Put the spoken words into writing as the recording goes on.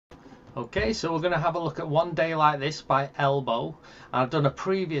Okay, so we're going to have a look at One Day Like This by Elbow. I've done a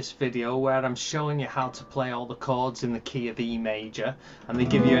previous video where I'm showing you how to play all the chords in the key of E major, and they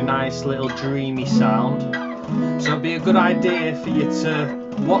give you a nice little dreamy sound. So it'd be a good idea for you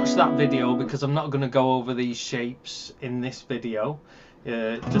to watch that video, because I'm not going to go over these shapes in this video.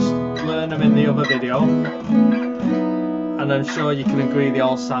 Just learn them in the other video, and I'm sure you can agree they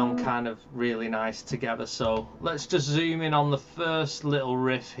all sound kind of really nice together. So let's just zoom in on the first little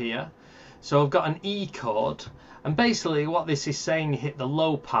riff here. So I've got an E chord, and basically what this is saying, you hit the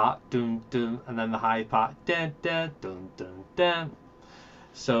low part, dun dun, and then the high part, dun dun dun dun dun.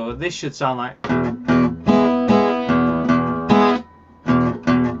 So this should sound like.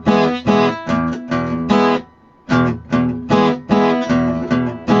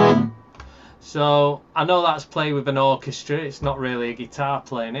 So I know that's played with an orchestra, it's not really a guitar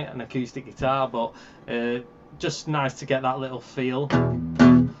playing it, an acoustic guitar, but just nice to get that little feel.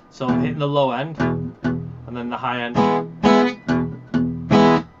 So I'm hitting the low end, and then the high end,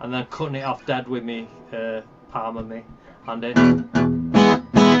 and then cutting it off dead with me palm of me hand it.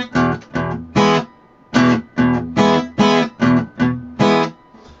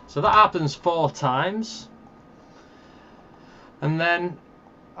 So that happens 4 times, and then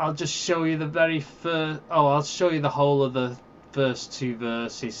I'll just show you the very first. Oh, I'll show you the whole of the first 2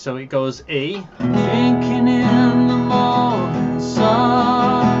 verses. So it goes E, drinking in the morning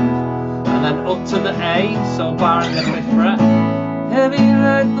sun, and then up to the A, so barring the 5th fret, heavy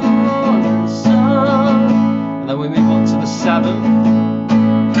like the morning sun, and then we move on to the 7th,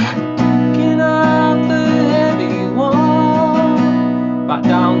 picking up the heavy one, back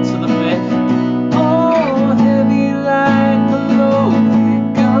down to the 5th, oh, heavy like the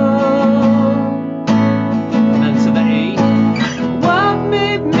loaded gun, and then to the E, what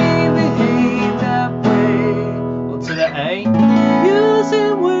made me behave that way, up to the A,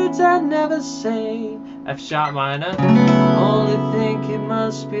 using words I never say, F sharp minor, only think it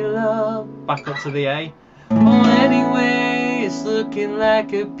must be love, back up to the A, oh anyway it's looking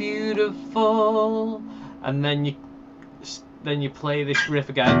like a beautiful, and then you play this riff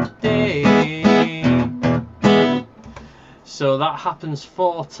again, day. So that happens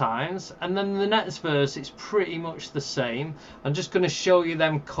 4 times, and then the next verse it's pretty much the same. I'm just going to show you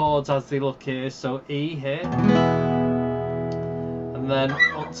them chords as they look here. So E here, and then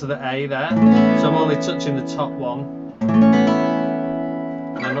up to the A there, so I'm only touching the top one,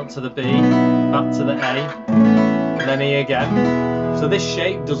 and then up to the B, back to the A, and then E again. So this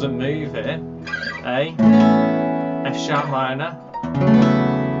shape doesn't move here. A, F sharp minor,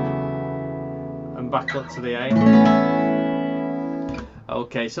 and back up to the A.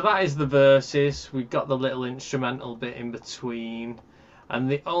 Okay, so that is the verses. We've got the little instrumental bit in between, and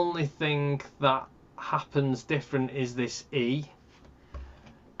the only thing that happens different is this E.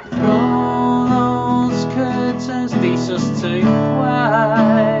 Draw those curtains, D sus2,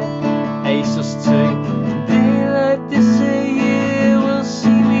 why? A sus2, they like to say you will see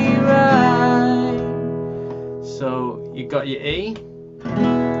me right. So you got your E,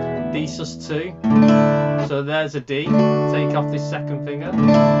 D sus2, so there's a D, take off this 2nd finger,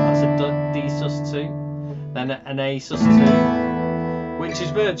 that's a D sus2, then an A sus2, which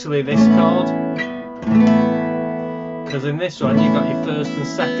is virtually this chord, because in this one you've got your 1st and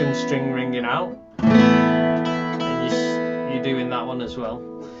 2nd string ringing out, and you're doing that one as well.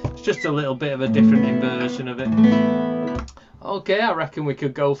 It's just a little bit of a different inversion of it. Okay, I reckon we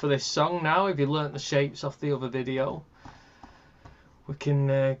could go for this song now. If you learnt the shapes off the other video, we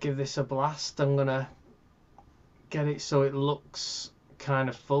can give this a blast. I'm gonna get it so it looks kind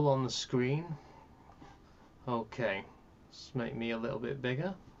of full on the screen. Okay, let's make me a little bit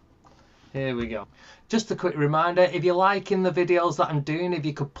bigger. Here we go. Just a quick reminder, if you're liking the videos that I'm doing, if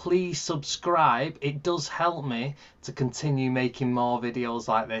you could please subscribe. It does help me to continue making more videos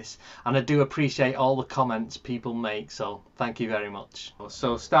like this, and I do appreciate all the comments people make, so thank you very much.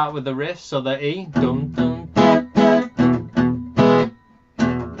 So start with the riff, so the E, dum dum dum.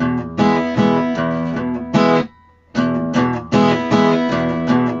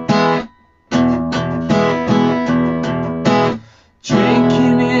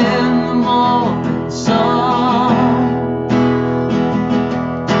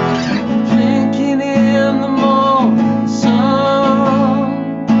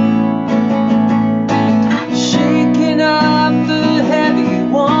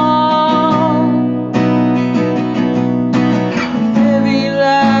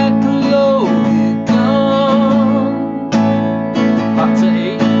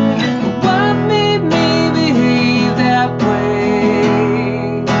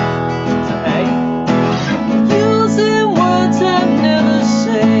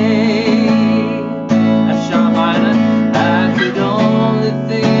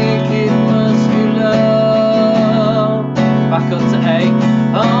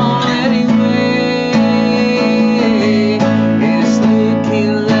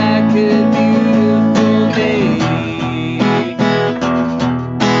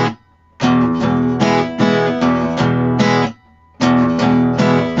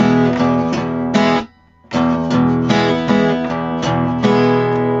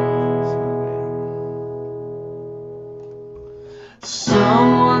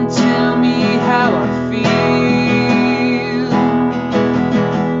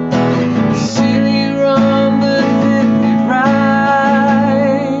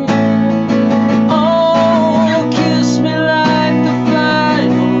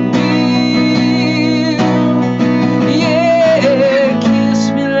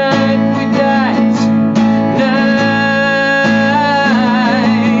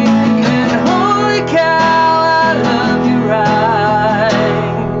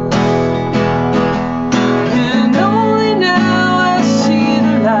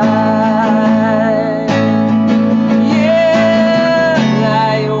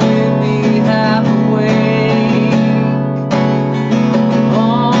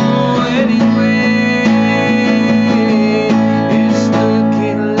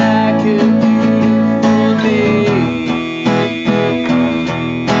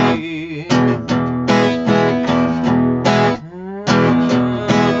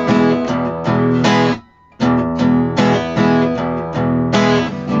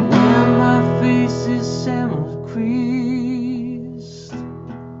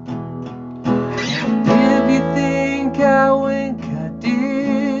 wink, I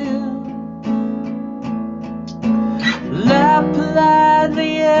did. Laugh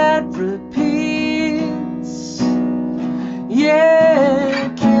politely and repeats. Yeah,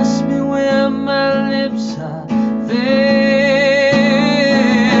 kiss me when my lips are there.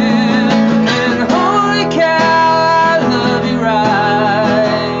 And holy cow, I love you right.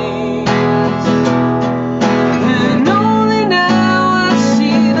 And only now I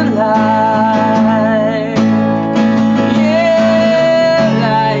see the light. Yeah,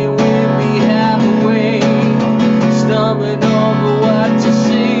 like when we have a way, stumbling over what to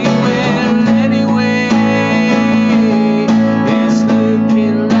say. Well, anyway, it's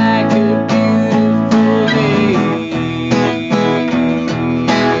looking like a beautiful day.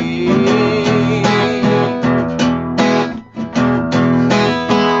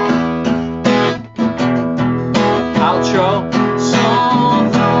 Outro. So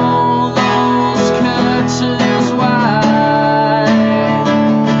throw those curtains wide.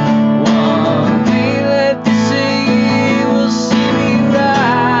 One day let the sea will see me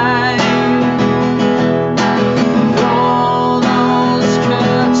right. Throw those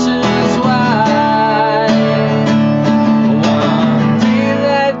curtains wide. One day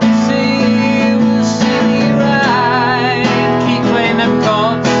let the sea will see me right. Keep playing them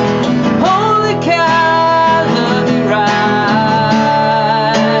chords. Holy cow, I love you right.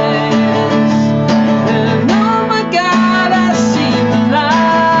 And oh my God, I see the light.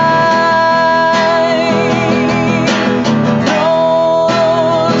 Throw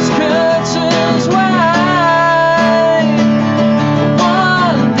those curtains wide.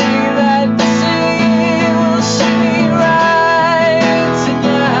 One day let the sea will see me right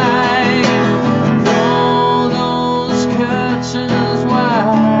tonight. Throw those curtains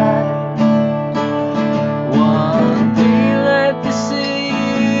wide. One day let the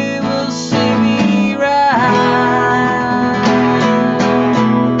sea will see me right.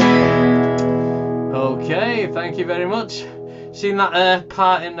 Okay, thank you very much. Seen that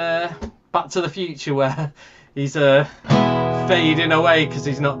part in Back to the Future where he's fading away because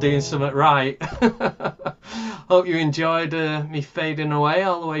he's not doing something right. Hope you enjoyed me fading away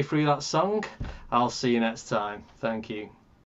all the way through that song. I'll see you next time. Thank you.